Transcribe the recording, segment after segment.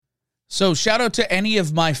So shout out to any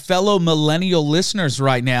of my fellow millennial listeners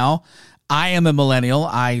right now. I am a millennial.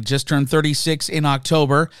 I just turned 36 in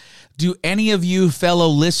October. Do any of you fellow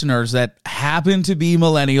listeners that happen to be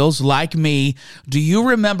millennials like me, do you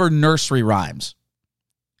remember nursery rhymes?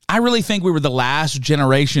 I really think we were the last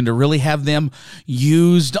generation to really have them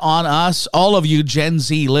used on us, all of you Gen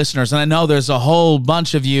Z listeners. And I know there's a whole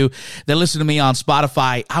bunch of you that listen to me on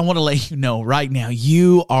Spotify. I want to let you know right now,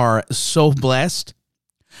 you are so blessed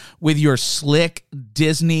with your slick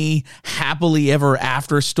Disney happily ever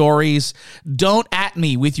after stories. Don't at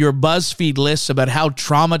me with your BuzzFeed lists about how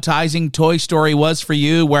traumatizing Toy Story was for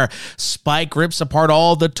you, where Spike rips apart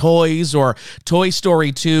all the toys, or Toy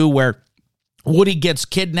Story 2, where Woody gets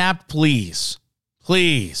kidnapped. Please.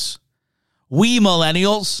 We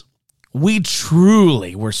millennials, we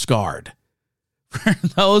truly were scarred. For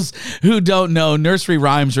those who don't know, nursery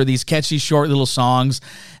rhymes are these catchy, short little songs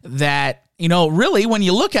that, really, when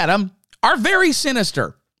you look at them, are very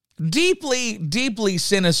sinister. Deeply, deeply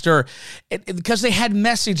sinister, because they had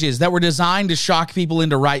messages that were designed to shock people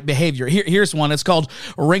into right behavior. Here's one. It's called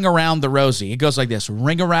Ring Around the Rosie. It goes like this.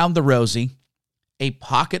 Ring around the Rosie, a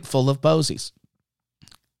pocket full of posies.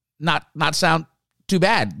 Not sound too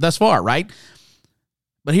bad thus far, right?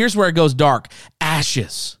 But here's where it goes dark.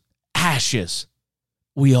 Ashes,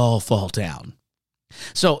 we all fall down.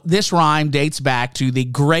 So this rhyme dates back to the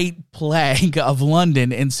Great Plague of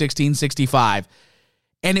London in 1665,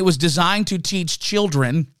 and it was designed to teach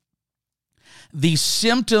children the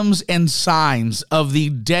symptoms and signs of the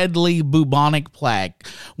deadly bubonic plague.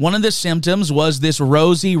 One of the symptoms was this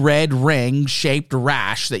rosy red ring-shaped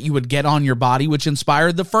rash that you would get on your body, which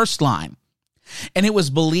inspired the first line. And it was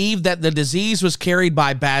believed that the disease was carried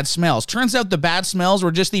by bad smells. Turns out the bad smells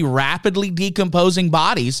were just the rapidly decomposing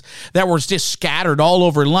bodies that were just scattered all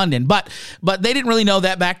over London. But they didn't really know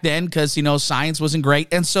that back then because, science wasn't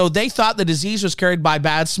great. And so they thought the disease was carried by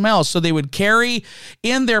bad smells. So they would carry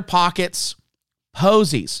in their pockets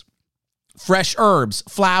posies, fresh herbs,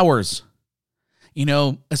 flowers,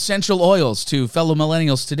 essential oils to fellow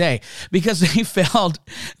millennials today, because they felt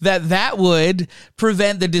that would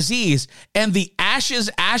prevent the disease. And the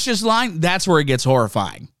ashes line, that's where it gets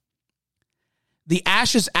horrifying. The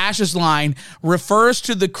ashes line refers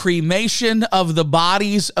to the cremation of the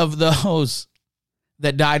bodies of those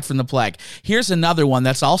that died from the plague. Here's another one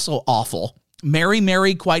that's also awful. Mary,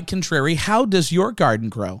 Mary, quite contrary, how does your garden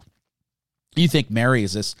grow? You think Mary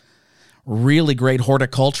is this really great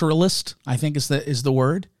horticulturalist, I think is the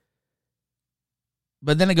word.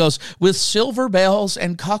 But then it goes, with silver bells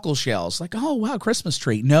and cockle shells. Like, oh, wow, Christmas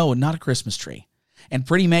tree. No, not a Christmas tree. And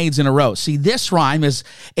pretty maids in a row. See, this rhyme is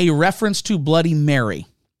a reference to Bloody Mary,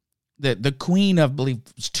 the queen of, I believe,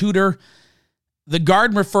 Tudor. The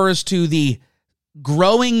garden refers to the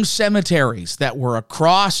growing cemeteries that were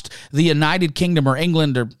across the United Kingdom or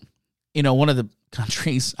England or, one of the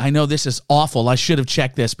countries. I know this is awful. I should have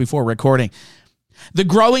checked this before recording. The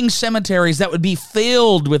growing cemeteries that would be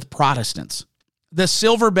filled with Protestants. The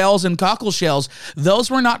silver bells and cockle shells,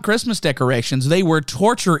 those were not Christmas decorations. They were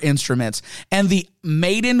torture instruments. And the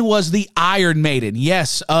maiden was the Iron Maiden.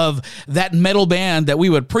 Yes, of that metal band that we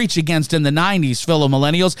would preach against in the 90s, fellow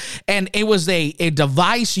millennials. And it was a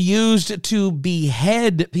device used to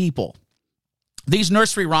behead people. These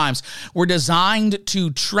nursery rhymes were designed to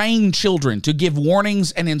train children, to give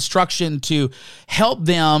warnings and instruction to help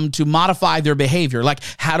them to modify their behavior, like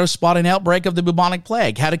how to spot an outbreak of the bubonic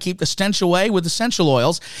plague, how to keep the stench away with essential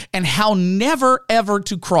oils, and how never, ever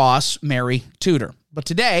to cross Mary Tudor. But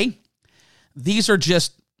today, these are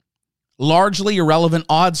just largely irrelevant,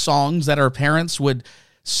 odd songs that our parents would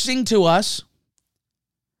sing to us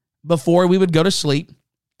before we would go to sleep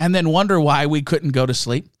and then wonder why we couldn't go to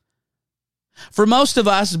sleep. For most of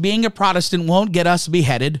us, being a Protestant won't get us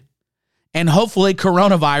beheaded, and hopefully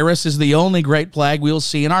coronavirus is the only great plague we'll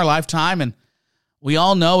see in our lifetime, and we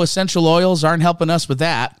all know essential oils aren't helping us with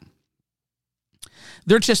that.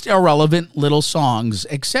 They're just irrelevant little songs,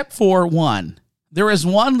 except for one. There is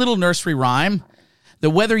one little nursery rhyme that,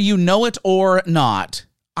 whether you know it or not,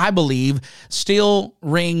 I believe still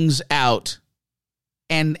rings out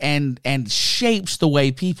and shapes the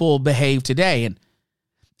way people behave today. And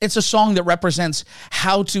it's a song that represents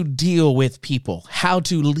how to deal with people, how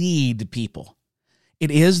to lead people. It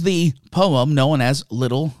is the poem known as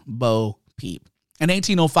Little Bo Peep. In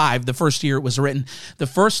 1805, the first year it was written, the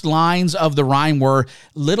first lines of the rhyme were,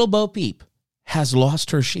 Little Bo Peep has lost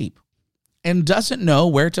her sheep and doesn't know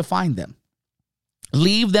where to find them.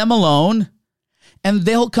 Leave them alone and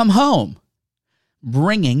they'll come home,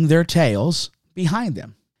 bringing their tails behind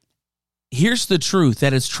them. Here's the truth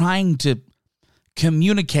that is trying to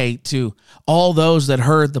communicate to all those that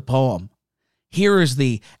heard the poem. Here is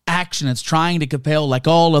the action it's trying to compel, like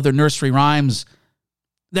all other nursery rhymes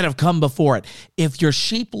that have come before it. If your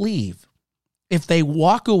sheep leave, if they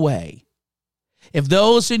walk away, if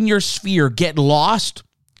those in your sphere get lost,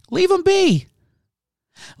 leave them be.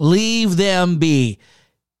 Leave them be.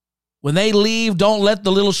 When they leave, don't let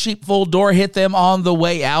the little sheepfold door hit them on the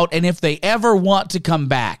way out. And if they ever want to come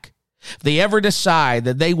back, if they ever decide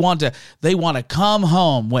that they want to come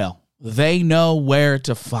home, well, they know where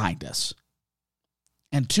to find us.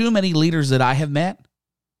 And too many leaders that I have met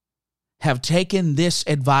have taken this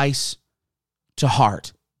advice to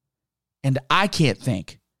heart. And I can't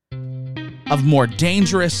think of more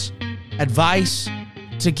dangerous advice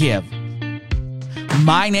to give.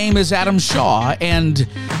 My name is Adam Shaw, and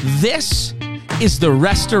this is The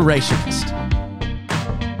Restorationist.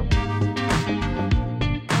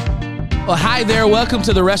 Well, hi there. Welcome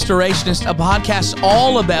to The Restorationist, a podcast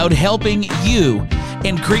all about helping you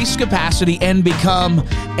increase capacity and become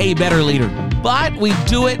a better leader. But we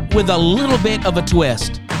do it with a little bit of a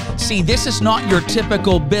twist. See, this is not your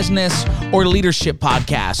typical business or leadership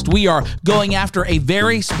podcast. We are going after a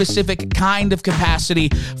very specific kind of capacity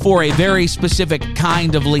for a very specific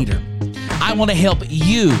kind of leader. I want to help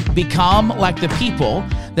you become like the people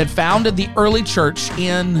that founded the early church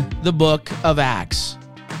in the book of Acts.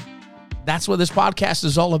 That's what this podcast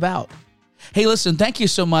is all about. Hey, listen, thank you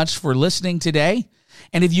so much for listening today.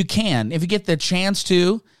 And if you get the chance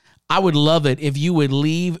to, I would love it if you would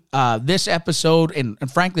leave this episode and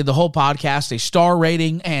frankly the whole podcast a star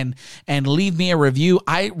rating and leave me a review.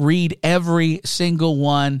 I read every single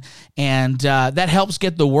one, and that helps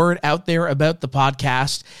get the word out there about the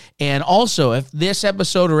podcast. And also, if this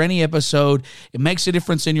episode or any episode, it makes a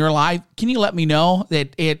difference in your life, can you let me know?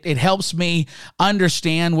 That it helps me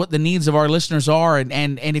understand what the needs of our listeners are, and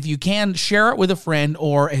if you can, share it with a friend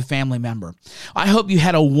or a family member. I hope you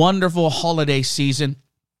had a wonderful holiday season.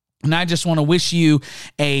 And I just want to wish you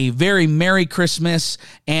a very Merry Christmas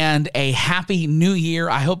and a Happy New Year.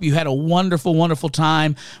 I hope you had a wonderful, wonderful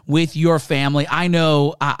time with your family. I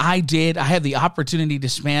know I did. I had the opportunity to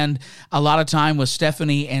spend a lot of time with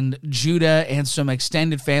Stephanie and Judah and some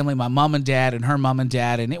extended family, my mom and dad and her mom and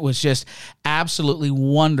dad, and it was just absolutely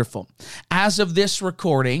wonderful. As of this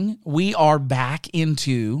recording, we are back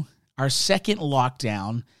into our second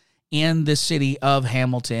lockdown in the city of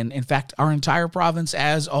Hamilton. In fact, our entire province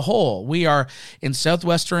as a whole. We are in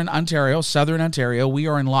southern Ontario. We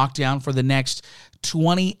are in lockdown for the next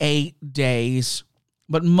 28 days,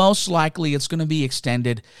 but most likely it's going to be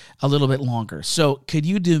extended a little bit longer. So could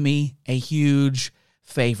you do me a huge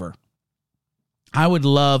favor? I would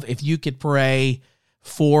love if you could pray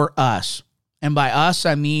for us. And by us,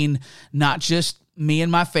 I mean not just me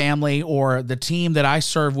and my family or the team that I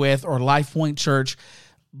serve with or Life Point Church,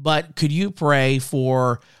 but could you pray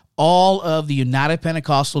for all of the United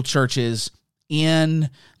Pentecostal churches in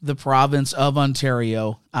the province of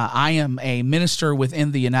Ontario? I am a minister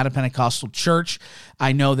within the United Pentecostal Church.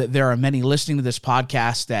 I know that there are many listening to this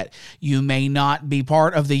podcast that you may not be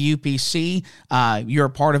part of the UPC. You're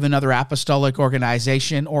part of another apostolic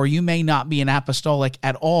organization, or you may not be an apostolic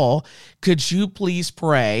at all. Could you please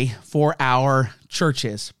pray for our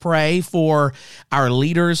churches? Pray for our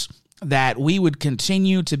leaders, that we would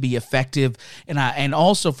continue to be effective, and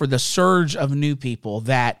also for the surge of new people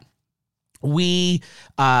that we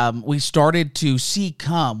started to see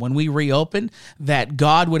come when we reopened, that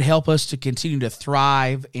God would help us to continue to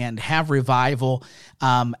thrive and have revival,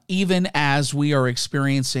 even as we are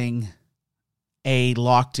experiencing a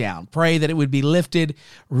lockdown. Pray that it would be lifted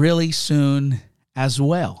really soon as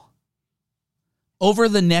well. Over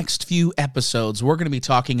the next few episodes, we're going to be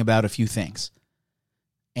talking about a few things.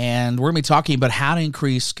 And we're going to be talking about how to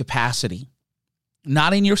increase capacity,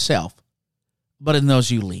 not in yourself, but in those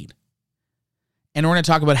you lead. And we're going to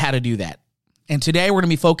talk about how to do that. And today we're going to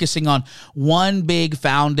be focusing on one big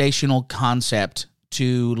foundational concept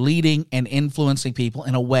to leading and influencing people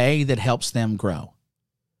in a way that helps them grow.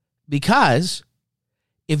 Because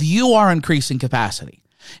if you are increasing capacity,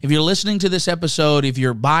 if you're listening to this episode, if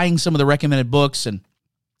you're buying some of the recommended books and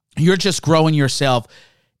you're just growing yourself,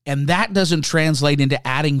 and that doesn't translate into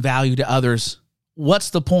adding value to others, what's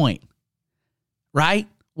the point? Right?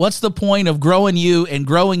 What's the point of growing you? And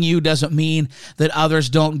growing you doesn't mean that others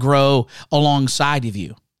don't grow alongside of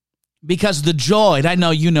you. Because the joy, and I know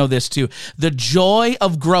you know this too, the joy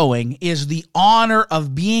of growing is the honor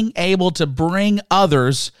of being able to bring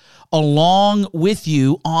others along with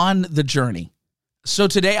you on the journey. So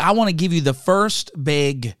today I want to give you the first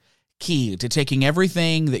big key to taking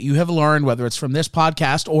everything that you have learned, whether it's from this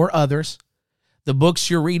podcast or others, the books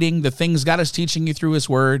you're reading, the things God is teaching you through his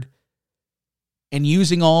word, and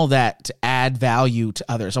using all that to add value to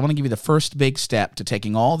others. I want to give you the first big step to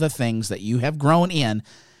taking all the things that you have grown in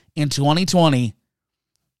 2020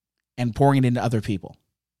 and pouring it into other people.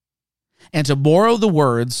 And to borrow the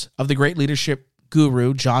words of the great leadership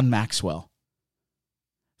guru, John Maxwell,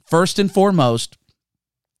 first and foremost,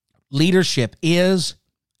 leadership is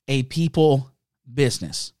a people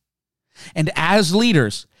business. And as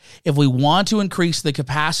leaders, if we want to increase the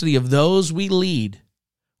capacity of those we lead,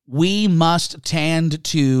 we must tend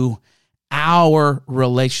to our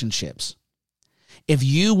relationships. If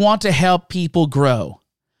you want to help people grow,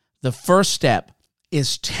 the first step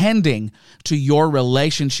is tending to your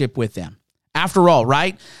relationship with them. After all,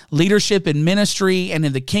 right? Leadership in ministry and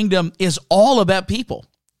in the kingdom is all about people.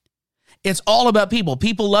 It's all about people.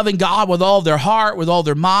 People loving God with all their heart, with all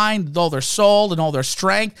their mind, with all their soul, and all their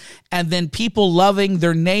strength, and then people loving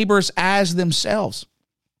their neighbors as themselves.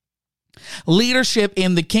 Leadership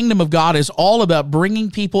in the kingdom of God is all about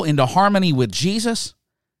bringing people into harmony with Jesus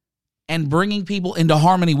and bringing people into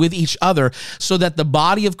harmony with each other so that the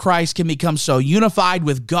body of Christ can become so unified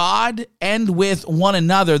with God and with one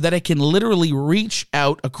another that it can literally reach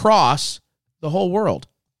out across the whole world.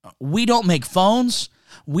 We don't make phones.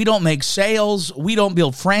 We don't make sales. We don't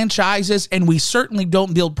build franchises. And we certainly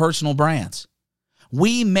don't build personal brands.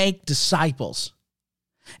 We make disciples.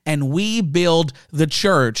 And we build the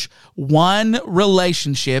church one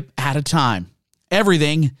relationship at a time.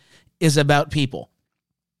 Everything is about people.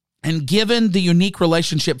 And given the unique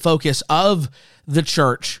relationship focus of the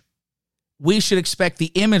church, we should expect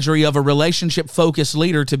the imagery of a relationship-focused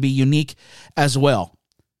leader to be unique as well.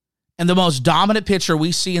 And the most dominant picture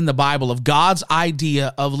we see in the Bible of God's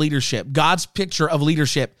idea of leadership, God's picture of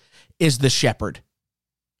leadership, is the shepherd.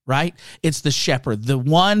 Right? It's the shepherd, the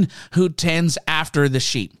one who tends after the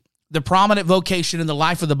sheep. The prominent vocation in the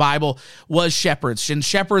life of the Bible was shepherds, and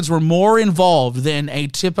shepherds were more involved than a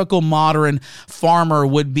typical modern farmer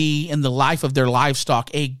would be in the life of their livestock.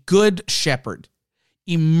 A good shepherd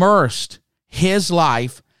immersed his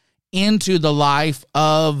life into the life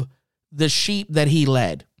of the sheep that he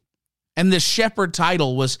led. And the shepherd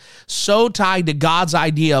title was so tied to God's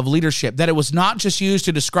idea of leadership that it was not just used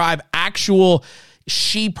to describe actual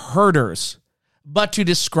sheep herders, but to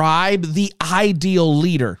describe the ideal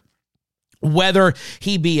leader, whether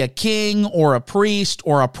he be a king or a priest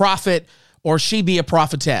or a prophet or she be a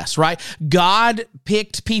prophetess, right? God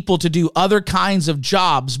picked people to do other kinds of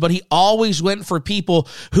jobs, but he always went for people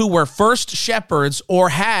who were first shepherds or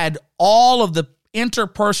had all of the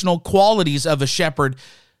interpersonal qualities of a shepherd,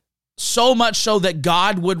 so much so that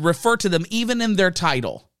God would refer to them even in their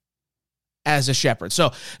title as a shepherd.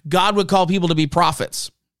 So God would call people to be prophets,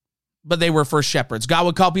 but they were first shepherds. God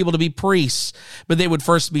would call people to be priests, but they would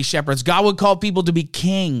first be shepherds. God would call people to be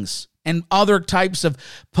kings and other types of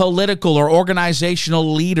political or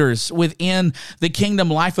organizational leaders within the kingdom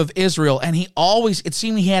life of Israel. And he always, it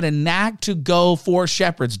seemed he had a knack to go for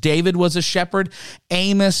shepherds. David was a shepherd.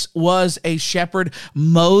 Amos was a shepherd.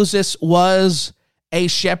 Moses was a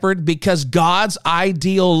shepherd, because God's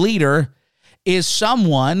ideal leader is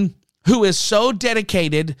someone who is so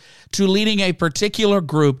dedicated to leading a particular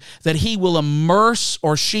group that he will immerse,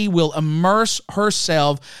 or she will immerse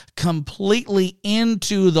herself completely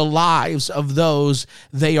into the lives of those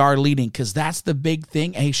they are leading, because that's the big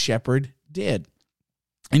thing a shepherd did.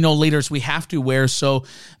 You know, leaders, we have to wear so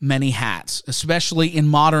many hats, especially in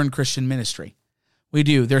modern Christian ministry. We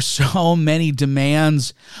do. There's so many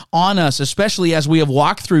demands on us, especially as we have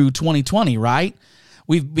walked through 2020, right?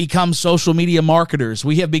 We've become social media marketers.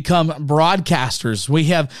 We have become broadcasters. We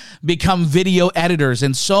have become video editors.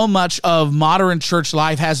 And so much of modern church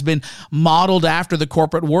life has been modeled after the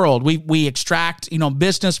corporate world. We extract,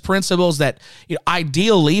 business principles that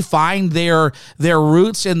ideally find their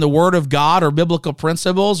roots in the Word of God or biblical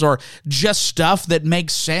principles, or just stuff that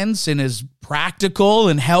makes sense and is practical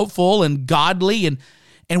and helpful and godly.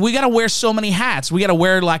 And we got to wear so many hats. We got to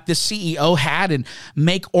wear like the CEO hat and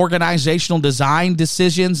make organizational design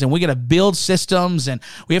decisions, and we got to build systems, and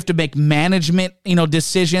we have to make management,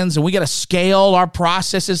 decisions, and we got to scale our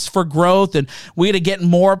processes for growth, and we got to get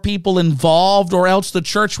more people involved, or else the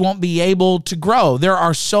church won't be able to grow. There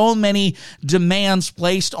are so many demands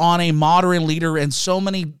placed on a modern leader, and so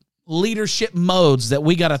many leadership modes that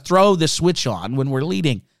we got to throw the switch on when we're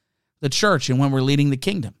leading the church and when we're leading the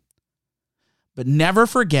kingdom. But never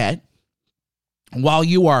forget, while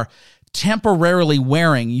you are temporarily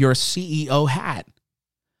wearing your CEO hat,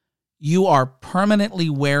 you are permanently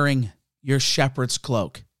wearing your shepherd's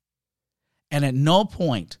cloak. And at no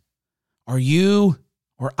point are you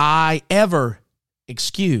or I ever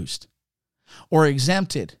excused or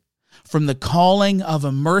exempted from the calling of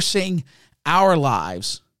immersing our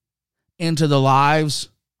lives into the lives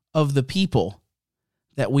of the people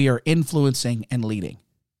that we are influencing and leading.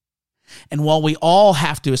 And while we all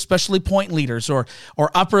have to, especially point leaders or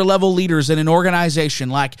upper level leaders in an organization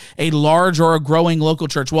like a large or a growing local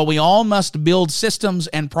church, while we all must build systems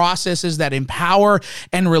and processes that empower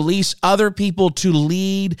and release other people to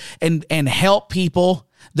lead and help people,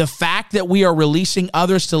 the fact that we are releasing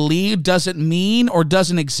others to lead doesn't mean or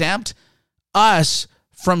doesn't exempt us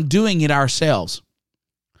from doing it ourselves.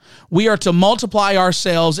 We are to multiply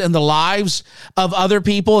ourselves in the lives of other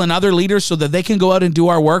people and other leaders so that they can go out and do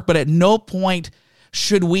our work, but at no point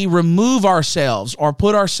should we remove ourselves or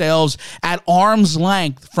put ourselves at arm's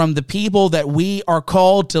length from the people that we are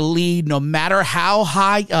called to lead, no matter how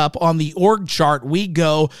high up on the org chart we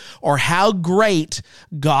go or how great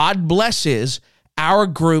God blesses our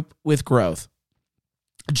group with growth.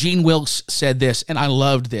 Gene Wilkes said this, and I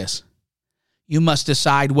loved this. You must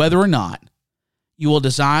decide whether or not you will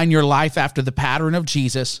design your life after the pattern of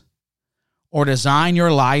Jesus or design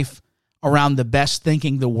your life around the best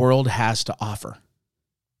thinking the world has to offer.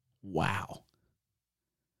 Wow.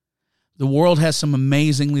 The world has some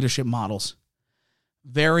amazing leadership models,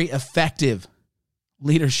 very effective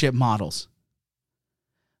leadership models.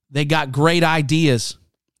 They got great ideas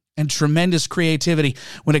and tremendous creativity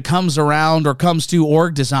when it comes around or comes to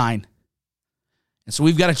org design. And so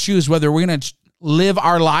we've got to choose whether we're going to live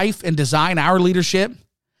our life and design our leadership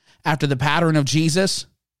after the pattern of Jesus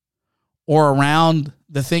or around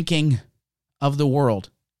the thinking of the world.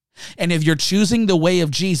 And if you're choosing the way of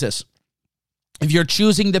Jesus, if you're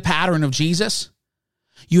choosing the pattern of Jesus,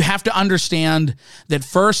 you have to understand that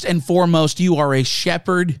first and foremost, you are a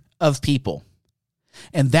shepherd of people.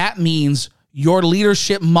 And that means your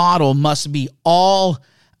leadership model must be all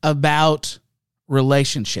about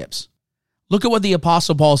relationships. Look at what the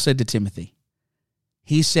Apostle Paul said to Timothy.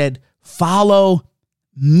 He said, follow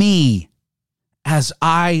me as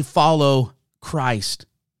I follow Christ.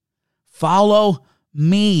 Follow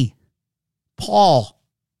me, Paul.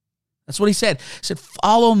 That's what he said. He said,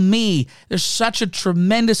 follow me. There's such a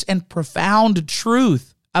tremendous and profound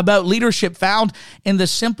truth about leadership found in the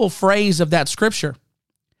simple phrase of that scripture.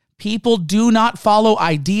 People do not follow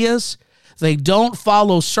ideas. They don't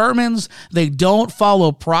follow sermons. They don't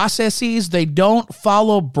follow processes. They don't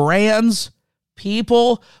follow brands.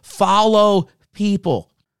 People follow people.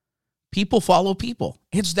 People follow people.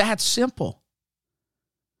 It's that simple.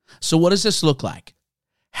 So what does this look like?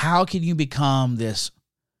 How can you become this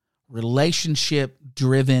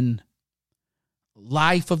relationship-driven,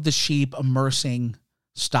 life of the sheep immersing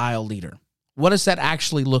style leader? What does that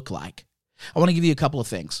actually look like? I want to give you a couple of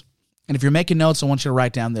things. And if you're making notes, I want you to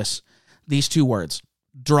write down these two words: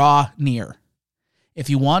 draw near. If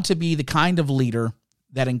you want to be the kind of leader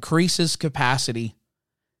that increases capacity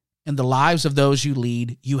in the lives of those you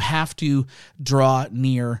lead, you have to draw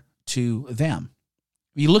near to them.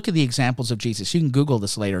 You look at the examples of Jesus. You can Google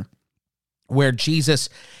this later, where Jesus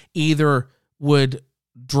either would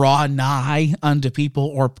draw nigh unto people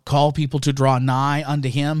or call people to draw nigh unto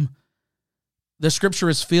him. The scripture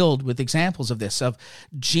is filled with examples of this, of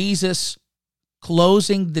Jesus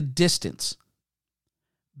closing the distance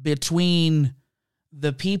between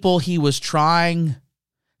the people he was trying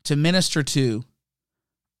to minister to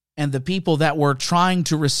and the people that were trying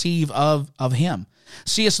to receive of him.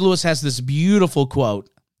 C.S. Lewis has this beautiful quote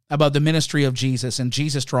about the ministry of Jesus and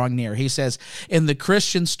Jesus drawing near. He says, in the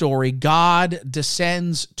Christian story, God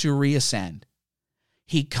descends to reascend.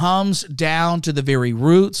 He comes down to the very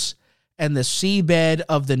roots and the seabed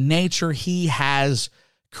of the nature he has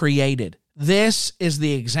created. This is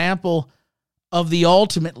the example of the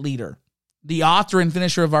ultimate leader, the author and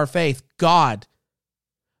finisher of our faith, God.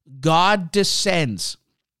 God descends.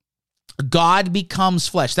 God becomes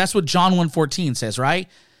flesh. That's what John 1:14 says, right?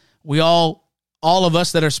 We all of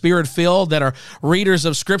us that are spirit-filled, that are readers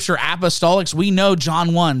of Scripture, apostolics, we know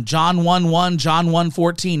John 1, John 1:1, John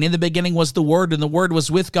 1:14. In the beginning was the Word, and the Word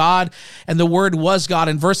was with God, and the Word was God.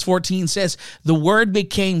 And verse 14 says, the Word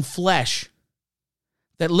became flesh.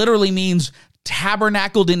 That literally means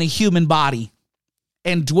tabernacled in a human body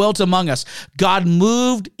and dwelt among us. God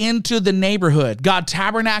moved into the neighborhood. God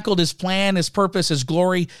tabernacled his plan, his purpose, his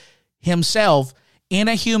glory himself in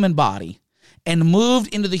a human body and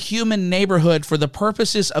moved into the human neighborhood for the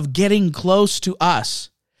purposes of getting close to us.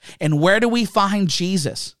 And where do we find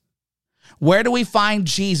Jesus? Where do we find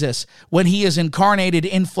Jesus when he is incarnated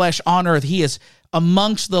in flesh on earth? He is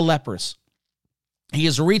amongst the lepers. He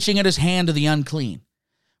is reaching at his hand to the unclean.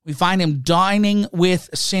 We find him dining with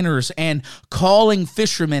sinners and calling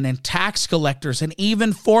fishermen and tax collectors and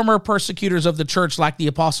even former persecutors of the church like the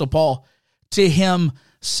Apostle Paul to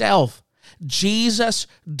himself. Jesus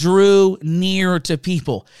drew near to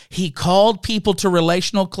people. He called people to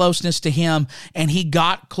relational closeness to him, and he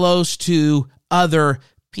got close to other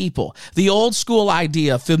people. The old school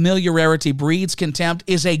idea, familiarity breeds contempt,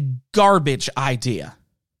 is a garbage idea.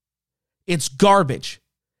 It's garbage.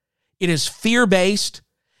 It is fear-based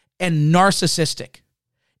and narcissistic.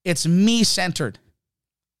 It's me-centered.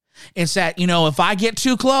 It's that, if I get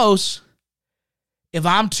too close, if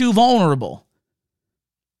I'm too vulnerable,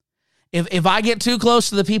 if I get too close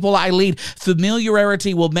to the people I lead,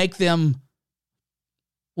 familiarity will make them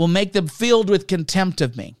filled with contempt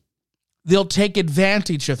of me. They'll take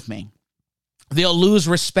advantage of me. They'll lose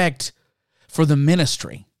respect for the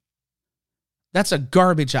ministry. That's a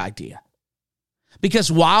garbage idea.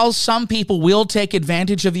 Because while some people will take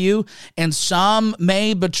advantage of you and some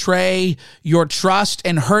may betray your trust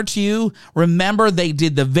and hurt you, remember they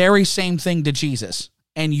did the very same thing to Jesus.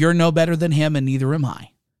 And you're no better than him, and neither am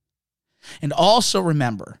I. And also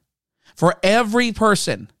remember, for every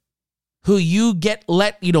person who you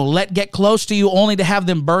let get close to you only to have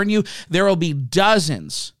them burn you, there will be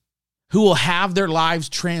dozens who will have their lives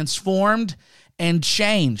transformed and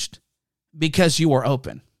changed because you are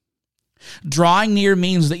open. Drawing near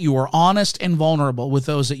means that you are honest and vulnerable with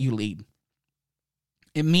those that you lead.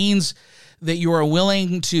 It means that you are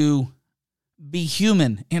willing to be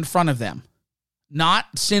human in front of them.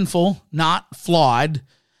 Not sinful, not flawed,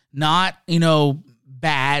 not,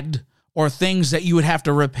 bad or things that you would have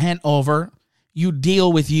to repent over. You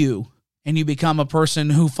deal with you and you become a person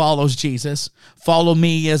who follows Jesus. Follow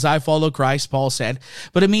me as I follow Christ, Paul said.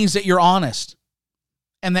 But it means that you're honest.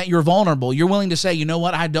 And that you're vulnerable. You're willing to say, you know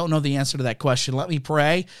what? I don't know the answer to that question. Let me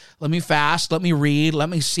pray. Let me fast. Let me read. Let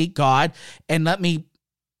me seek God. And let me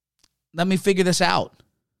figure this out.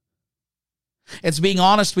 It's being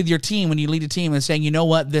honest with your team when you lead a team and saying, you know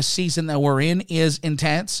what? This season that we're in is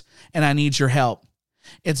intense and I need your help.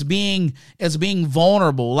 It's being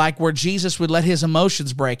vulnerable, like where Jesus would let his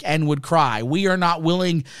emotions break and would cry. We are not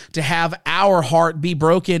willing to have our heart be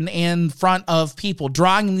broken in front of people.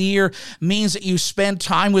 Drawing near means that you spend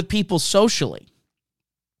time with people socially.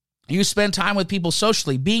 You spend time with people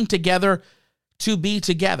socially, being together to be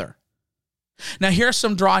together. Now, here's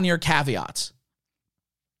some draw near caveats.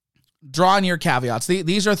 Draw near caveats.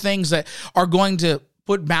 These are things that are going to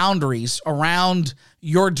put boundaries around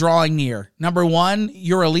your drawing near. Number one,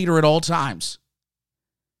 you're a leader at all times.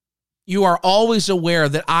 You are always aware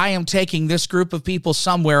that I am taking this group of people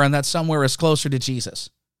somewhere, and that somewhere is closer to Jesus.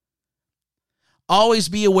 Always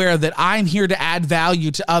be aware that I'm here to add value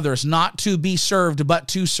to others, not to be served, but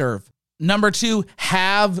to serve. Number two,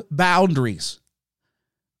 have boundaries.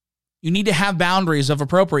 You need to have boundaries of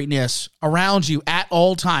appropriateness around you at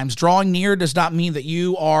all times. Drawing near does not mean that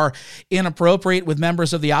you are inappropriate with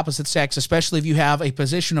members of the opposite sex, especially if you have a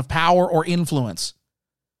position of power or influence.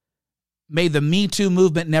 May the Me Too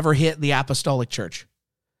movement never hit the apostolic church,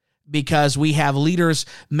 because we have leaders,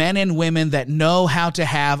 men and women, that know how to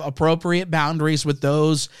have appropriate boundaries with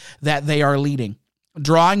those that they are leading.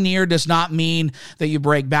 Drawing near does not mean that you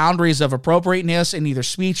break boundaries of appropriateness in either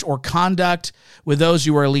speech or conduct with those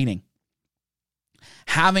you are leading.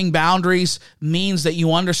 Having boundaries means that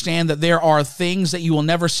you understand that there are things that you will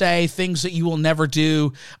never say, things that you will never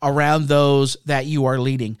do around those that you are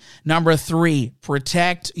leading. Number three,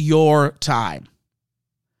 protect your time.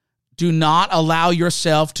 Do not allow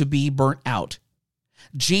yourself to be burnt out.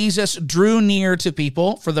 Jesus drew near to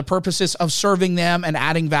people for the purposes of serving them and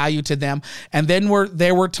adding value to them. And then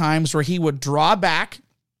there were times where he would draw back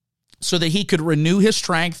so that he could renew his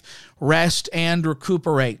strength, rest, and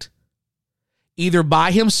recuperate, either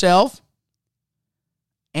by himself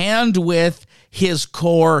and with his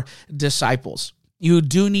core disciples. You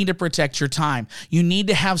do need to protect your time. You need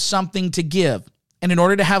to have something to give. And in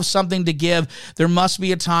order to have something to give, there must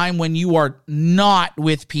be a time when you are not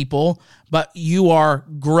with people, but you are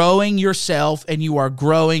growing yourself and you are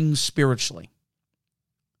growing spiritually.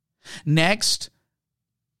 Next,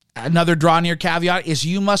 another draw near caveat is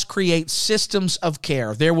you must create systems of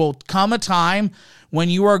care. There will come a time when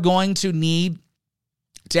you are going to need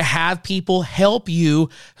to have people help you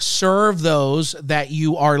serve those that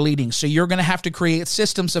you are leading. So you're going to have to create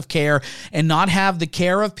systems of care and not have the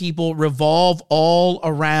care of people revolve all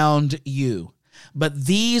around you. But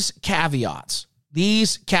these caveats,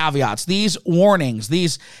 these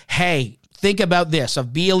warnings, hey, think about this,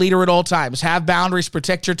 of be a leader at all times, have boundaries,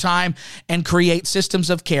 protect your time, and create systems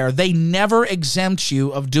of care. They never exempt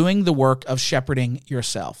you of doing the work of shepherding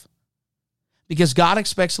yourself. because God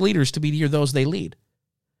expects leaders to be near those they lead.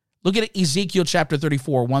 Look at Ezekiel chapter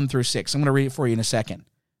 34, 1 through 6. I'm going to read it for you in a second.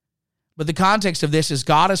 But the context of this is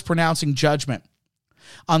God is pronouncing judgment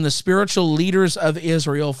on the spiritual leaders of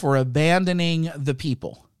Israel for abandoning the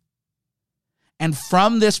people. And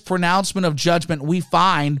from this pronouncement of judgment, we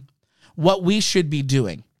find what we should be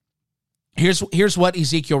doing. Here's what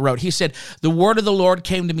Ezekiel wrote. He said, "The word of the Lord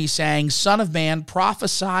came to me saying, Son of man,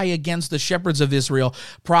 prophesy against the shepherds of Israel.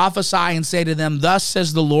 Prophesy and say to them, Thus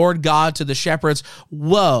says the Lord God to the shepherds,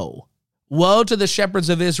 Woe! Woe to the shepherds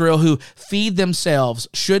of Israel who feed themselves.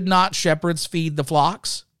 Should not shepherds feed the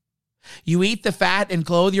flocks? You eat the fat and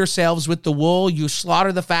clothe yourselves with the wool. You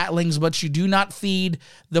slaughter the fatlings, but you do not feed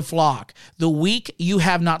the flock. The weak you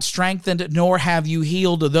have not strengthened, nor have you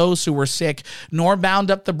healed those who were sick, nor bound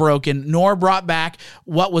up the broken, nor brought back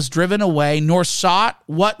what was driven away, nor sought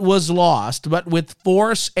what was lost, but with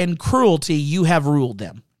force and cruelty you have ruled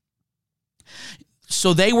them.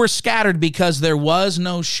 So they were scattered because there was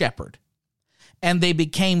no shepherd. And they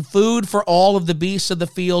became food for all of the beasts of the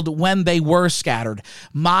field when they were scattered.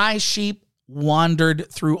 My sheep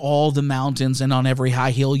wandered through all the mountains and on every high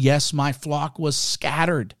hill. Yes, my flock was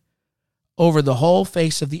scattered over the whole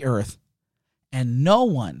face of the earth, and no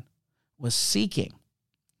one was seeking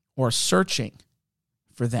or searching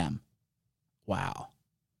for them." Wow.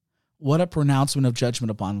 What a pronouncement of judgment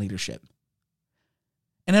upon leadership.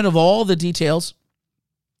 And out of all the details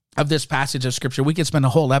of this passage of Scripture, we could spend a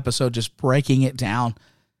whole episode just breaking it down.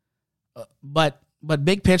 But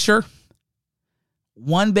big picture,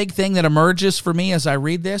 one big thing that emerges for me as I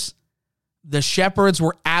read this, the shepherds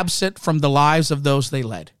were absent from the lives of those they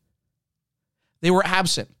led. They were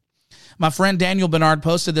absent. My friend Daniel Bernard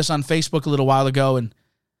posted this on Facebook a little while ago, and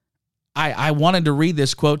I wanted to read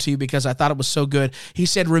this quote to you because I thought it was so good. He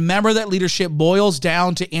said, "Remember that leadership boils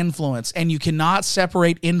down to influence, and you cannot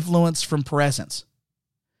separate influence from presence.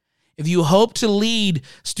 If you hope to lead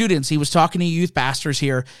students," he was talking to youth pastors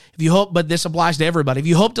here, but this applies to everybody. If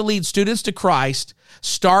you hope to lead students to Christ,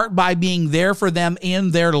 start by being there for them in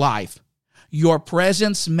their life. Your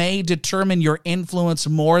presence may determine your influence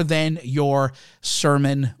more than your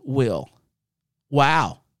sermon will.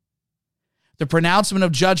 Wow. The pronouncement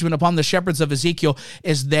of judgment upon the shepherds of Ezekiel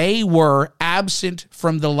is they were absent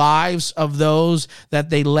from the lives of those that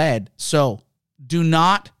they led. So do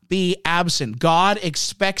not be absent. God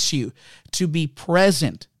expects you to be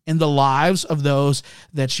present in the lives of those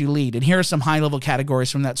that you lead. And here are some high-level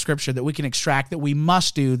categories from that scripture that we can extract that we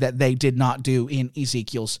must do that they did not do in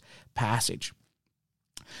Ezekiel's passage.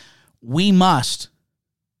 We must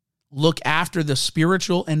look after the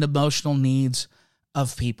spiritual and emotional needs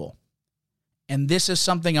of people. And this is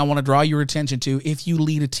something I want to draw your attention to if you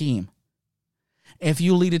lead a team. If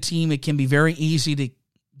you lead a team, it can be very easy to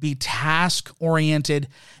be task-oriented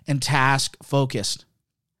and task-focused.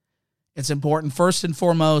 It's important, first and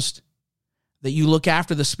foremost, that you look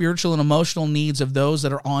after the spiritual and emotional needs of those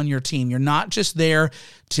that are on your team. You're not just there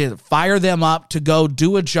to fire them up to go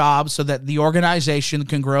do a job so that the organization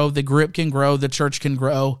can grow, the group can grow, the church can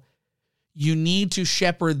grow. You need to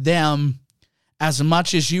shepherd them as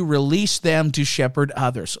much as you release them to shepherd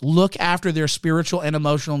others. Look after their spiritual and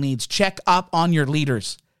emotional needs. Check up on your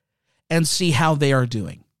leaders and see how they are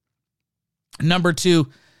doing. Number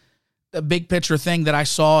two, the big picture thing that I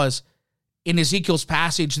saw is in Ezekiel's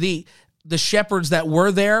passage, the shepherds that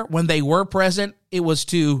were there when they were present, it was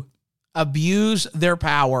to abuse their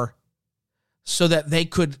power so that they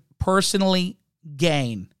could personally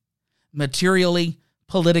gain materially,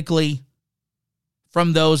 politically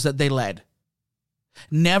from those that they led.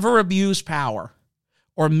 Never abuse power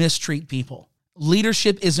or mistreat people.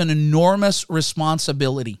 Leadership is an enormous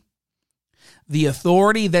responsibility. The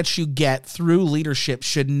authority that you get through leadership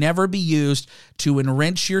should never be used to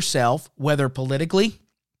enrich yourself, whether politically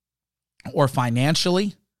or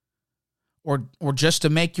financially or just to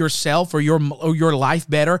make yourself or your life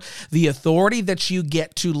better. The authority that you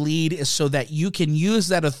get to lead is so that you can use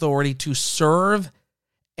that authority to serve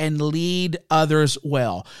and lead others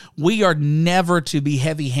well. We are never to be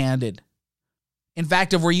heavy-handed. In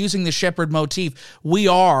fact, if we're using the shepherd motif, we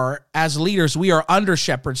are, as leaders, we are under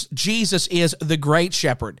shepherds. Jesus is the great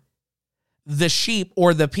shepherd. The sheep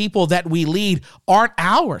or the people that we lead aren't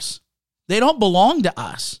ours. They don't belong to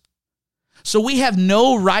us. So we have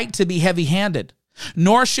no right to be heavy-handed,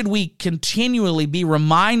 nor should we continually be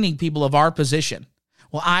reminding people of our position.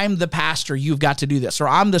 Well, I'm the pastor, you've got to do this. Or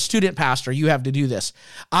I'm the student pastor, you have to do this.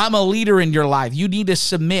 I'm a leader in your life. You need to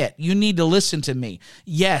submit. You need to listen to me.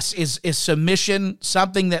 Yes, is submission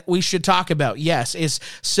something that we should talk about? Yes. Is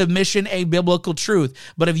submission a biblical truth?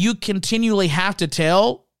 But if you continually have to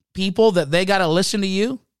tell people that they got to listen to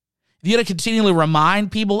you, If you got to continually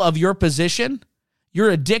remind people of your position, you're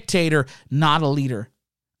a dictator, not a leader.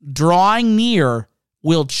 Drawing near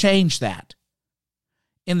will change that.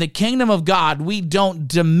 In the kingdom of God, we don't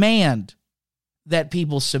demand that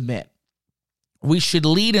people submit. We should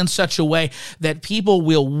lead in such a way that people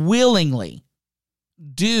will willingly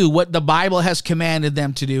do what the Bible has commanded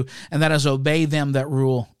them to do, and that is obey them that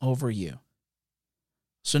rule over you.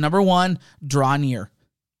 So number one, draw near.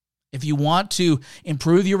 If you want to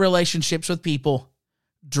improve your relationships with people,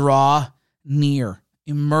 draw near.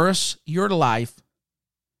 Immerse your life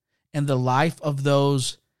in the life of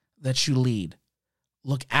those that you lead.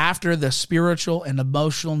 Look after the spiritual and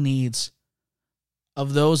emotional needs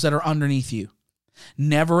of those that are underneath you.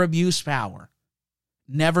 Never abuse power.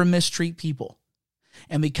 Never mistreat people.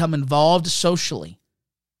 And become involved socially.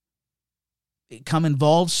 Become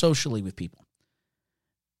involved socially with people.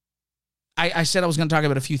 I said I was going to talk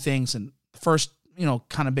about a few things, and the first,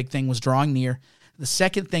 kind of big thing was drawing near. The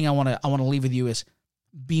second thing I want to leave with you is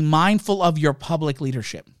be mindful of your public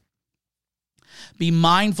leadership. Be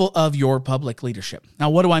mindful of your public leadership. Now,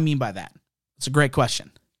 what do I mean by that? It's a great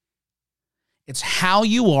question. It's how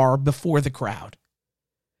you are before the crowd.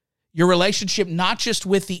 Your relationship not just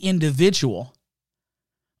with the individual,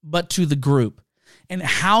 but to the group. And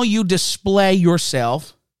how you display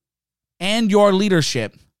yourself and your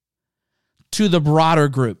leadership to the broader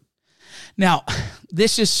group. Now,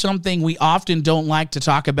 this is something we often don't like to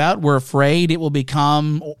talk about. We're afraid it will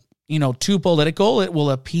become, too political. It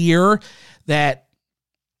will appear that,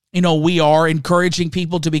 we are encouraging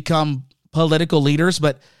people to become political leaders.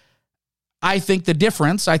 But I think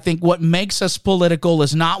what makes us political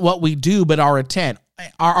is not what we do, but our intent.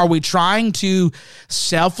 Are we trying to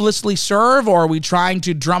selflessly serve, or are we trying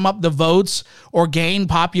to drum up the votes or gain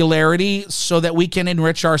popularity so that we can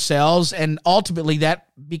enrich ourselves? And ultimately that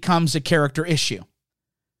becomes a character issue.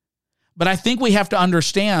 But I think we have to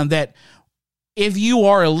understand that if you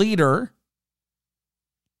are a leader,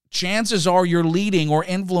 chances are you're leading or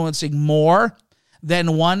influencing more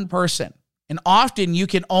than one person. And often you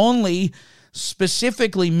can only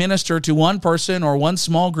specifically minister to one person or one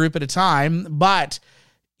small group at a time, but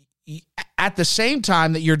at the same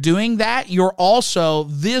time that you're doing that, you're also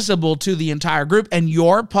visible to the entire group, and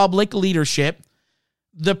your public leadership,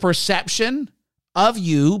 the perception of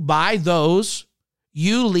you by those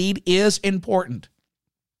you lead is important.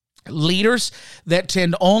 Leaders that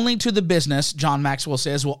tend only to the business, John Maxwell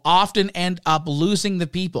says, will often end up losing the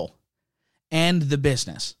people and the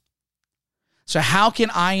business. So how can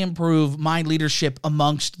I improve my leadership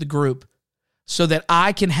amongst the group so that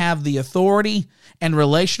I can have the authority and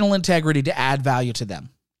relational integrity to add value to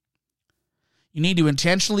them? You need to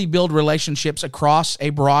intentionally build relationships across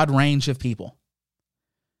a broad range of people.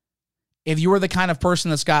 If you are the kind of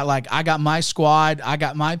person that's got I got my squad, I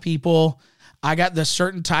got my people, I got the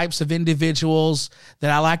certain types of individuals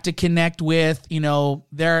that I like to connect with. There's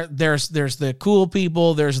the cool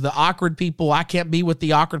people, there's the awkward people. I can't be with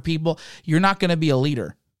the awkward people. You're not going to be a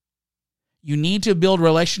leader. You need to build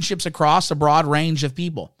relationships across a broad range of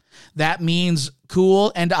people. That means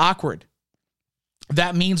cool and awkward.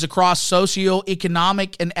 That means across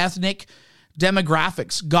socioeconomic and ethnic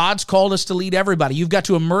demographics. God's called us to lead everybody. You've got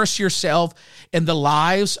to immerse yourself in the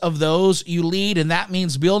lives of those you lead, and that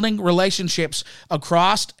means building relationships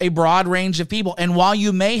across a broad range of people. And while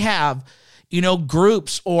you may have,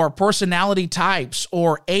 groups or personality types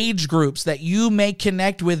or age groups that you may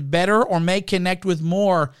connect with better or may connect with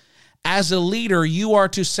more, as a leader, you are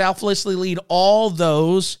to selflessly lead all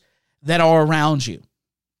those that are around you.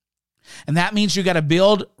 And that means you got to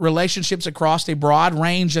build relationships across a broad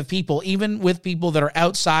range of people, even with people that are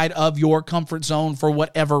outside of your comfort zone for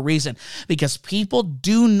whatever reason, because people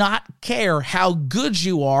do not care how good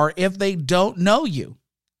you are if they don't know you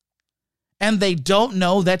and they don't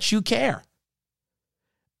know that you care.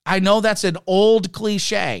 I know that's an old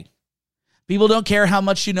cliche. People don't care how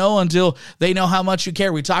much you know until they know how much you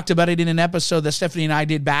care. We talked about it in an episode that Stephanie and I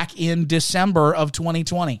did back in December of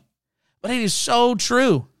 2020. But it is so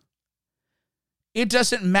true. It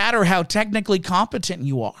doesn't matter how technically competent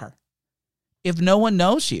you are if no one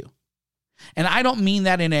knows you. And I don't mean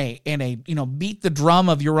that in a beat the drum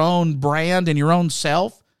of your own brand and your own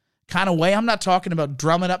self kind of way. I'm not talking about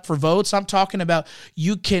drumming up for votes. I'm talking about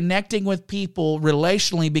you connecting with people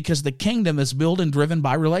relationally, because the kingdom is built and driven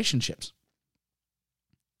by relationships.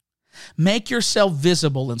 Make yourself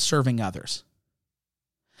visible in serving others.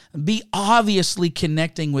 Be obviously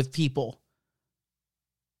connecting with people.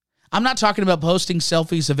 I'm not talking about posting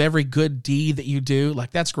selfies of every good deed that you do.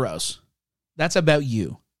 That's gross. That's about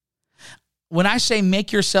you. When I say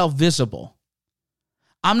make yourself visible,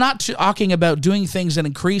 I'm not talking about doing things that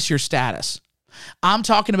increase your status. I'm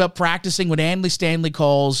talking about practicing what Andy Stanley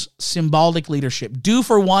calls symbolic leadership. Do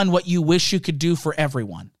for one what you wish you could do for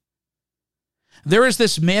everyone. There is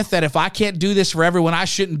this myth that if I can't do this for everyone, I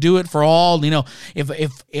shouldn't do it for all.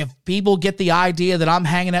 If people get the idea that I'm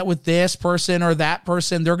hanging out with this person or that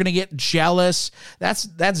person, they're going to get jealous. That's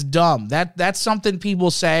dumb. That's something people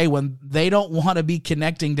say when they don't want to be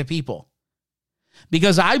connecting to people.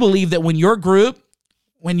 Because I believe that when your group,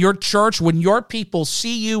 when your church, when your people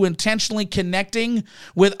see you intentionally connecting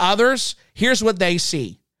with others, here's what they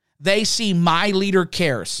see. They see my leader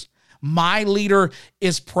cares. My leader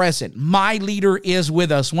is present. My leader is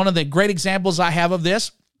with us. One of the great examples I have of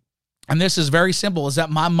this, and this is very simple, is that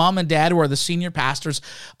my mom and dad, who are the senior pastors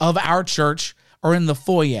of our church, are in the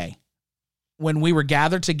foyer when we were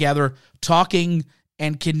gathered together talking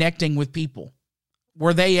and connecting with people.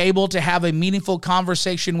 Were they able to have a meaningful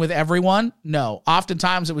conversation with everyone? No.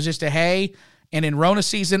 Oftentimes it was just a hey, and in Rona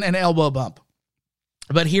season, an elbow bump.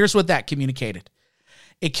 But here's what that communicated.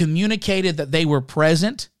 It communicated that they were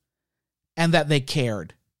present and that they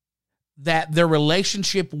cared. That their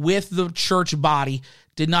relationship with the church body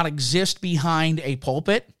did not exist behind a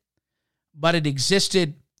pulpit, but it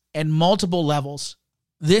existed at multiple levels.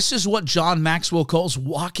 This is what John Maxwell calls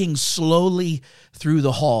walking slowly through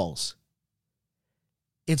the halls.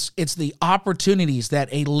 It's the opportunities that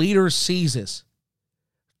a leader seizes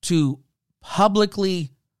to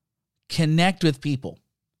publicly connect with people.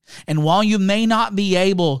 And while you may not be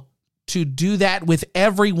able to do that with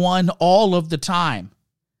everyone all of the time,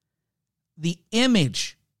 the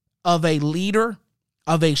image of a leader,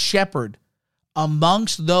 of a shepherd,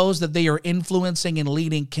 amongst those that they are influencing and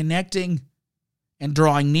leading, connecting and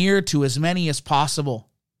drawing near to as many as possible,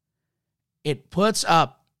 it puts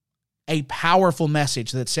up a powerful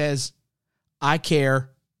message that says, I care,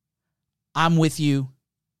 I'm with you,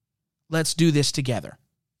 let's do this together.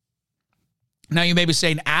 Now you may be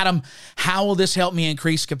saying, Adam, how will this help me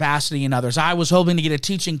increase capacity in others? I was hoping to get a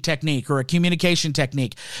teaching technique or a communication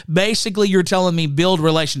technique. Basically, you're telling me build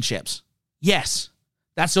relationships. Yes,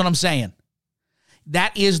 that's what I'm saying.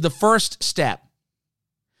 That is the first step.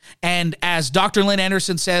 And as Dr. Lynn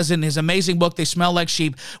Anderson says in his amazing book, They Smell Like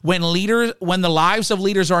Sheep, when the lives of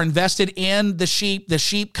leaders are invested in the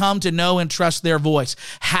sheep come to know and trust their voice.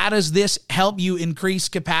 How does this help you increase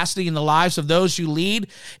capacity in the lives of those you lead?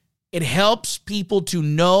 It helps people to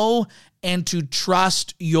know and to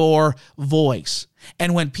trust your voice.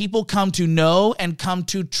 And when people come to know and come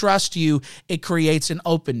to trust you, it creates an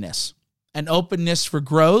openness for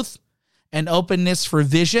growth, an openness for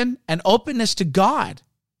vision, an openness to God.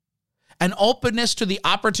 An openness to the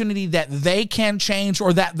opportunity that they can change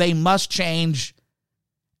or that they must change,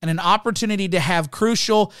 and an opportunity to have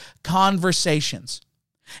crucial conversations.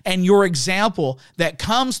 And your example that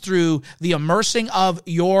comes through the immersing of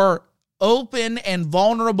your open and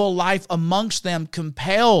vulnerable life amongst them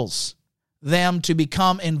compels them to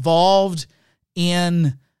become involved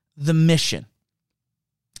in the mission.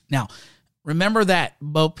 Now, remember that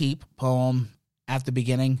Bo Peep poem at the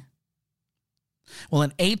beginning? Well, in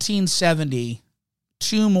 1870,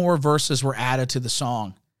 2 more verses were added to the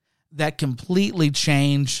song that completely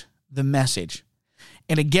changed the message.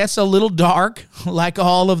 And it gets a little dark, like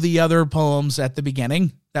all of the other poems at the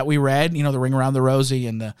beginning that we read, the Ring Around the Rosie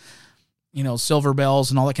and the, Silver Bells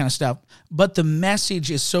and all that kind of stuff. But the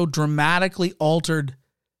message is so dramatically altered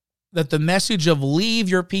that the message of leave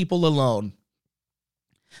your people alone,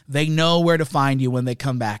 they know where to find you when they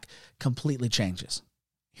come back, completely changes.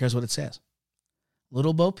 Here's what it says.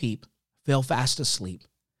 Little Bo Peep fell fast asleep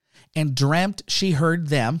and dreamt she heard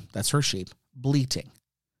them, that's her sheep, bleating.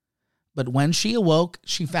 But when she awoke,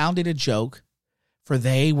 she found it a joke, for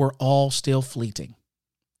they were all still fleeting.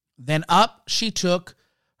 Then up she took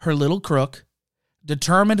her little crook,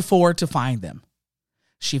 determined for to find them.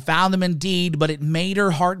 She found them indeed, but it made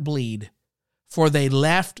her heart bleed, for they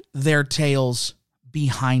left their tails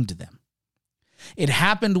behind them. It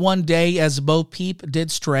happened one day as Bo Peep did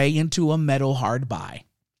stray into a meadow hard by.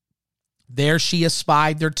 There she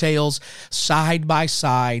espied their tails side by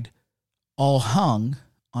side, all hung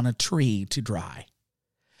on a tree to dry.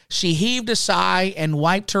 She heaved a sigh and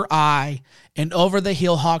wiped her eye, and over the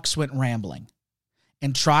hillocks went rambling,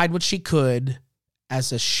 and tried what she could,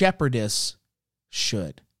 as a shepherdess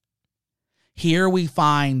should. Here we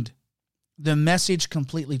find the message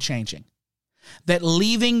completely changing. That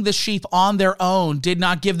leaving the sheep on their own did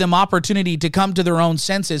not give them opportunity to come to their own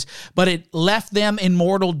senses, but it left them in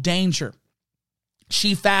mortal danger.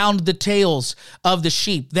 She found the tails of the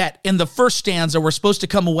sheep that in the first stanza were supposed to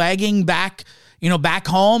come wagging back Back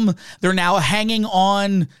home, they're now hanging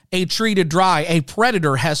on a tree to dry. A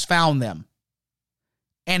predator has found them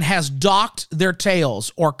and has docked their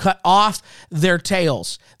tails or cut off their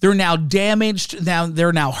tails. They're now damaged. Now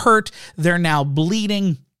they're now hurt. They're now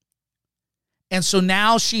bleeding. And so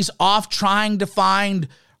now she's off trying to find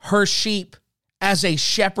her sheep as a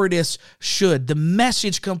shepherdess should. The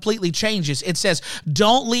message completely changes. It says,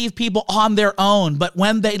 don't leave people on their own, but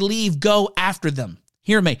when they leave, go after them.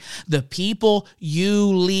 Hear me. The people you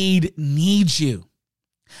lead need you.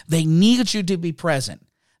 They need you to be present.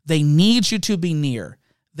 They need you to be near.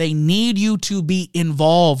 They need you to be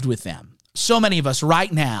involved with them. So many of us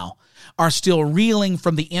right now are still reeling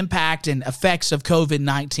from the impact and effects of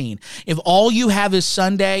COVID-19. If all you have is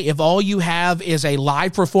Sunday, if all you have is a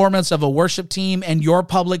live performance of a worship team and your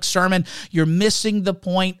public sermon, you're missing the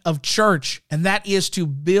point of church, and that is to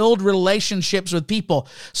build relationships with people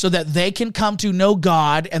so that they can come to know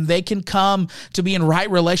God and they can come to be in right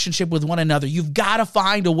relationship with one another. You've got to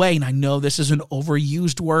find a way, and I know this is an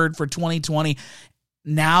overused word for 2020.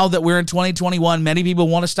 Now that we're in 2021, many people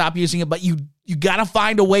want to stop using it, but you got to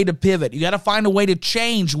find a way to pivot. You got to find a way to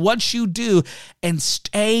change what you do and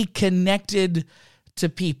stay connected to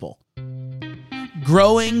people.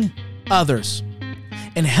 Growing others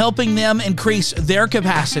and helping them increase their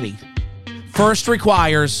capacity first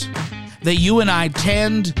requires that you and I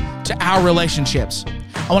tend to our relationships.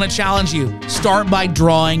 I want to challenge you. Start by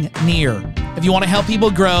drawing near. If you want to help people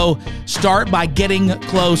grow, start by getting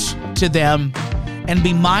close to them. And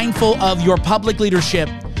be mindful of your public leadership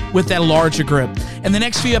with that larger group. In the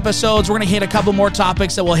next few episodes, we're going to hit a couple more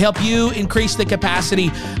topics that will help you increase the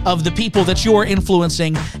capacity of the people that you're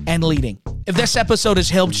influencing and leading. If this episode has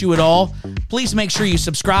helped you at all, please make sure you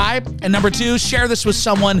subscribe. And number 2, share this with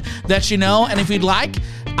someone that you know. And if you'd like,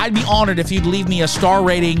 I'd be honored if you'd leave me a star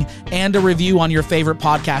rating and a review on your favorite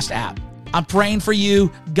podcast app. I'm praying for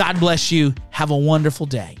you. God bless you. Have a wonderful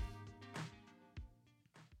day.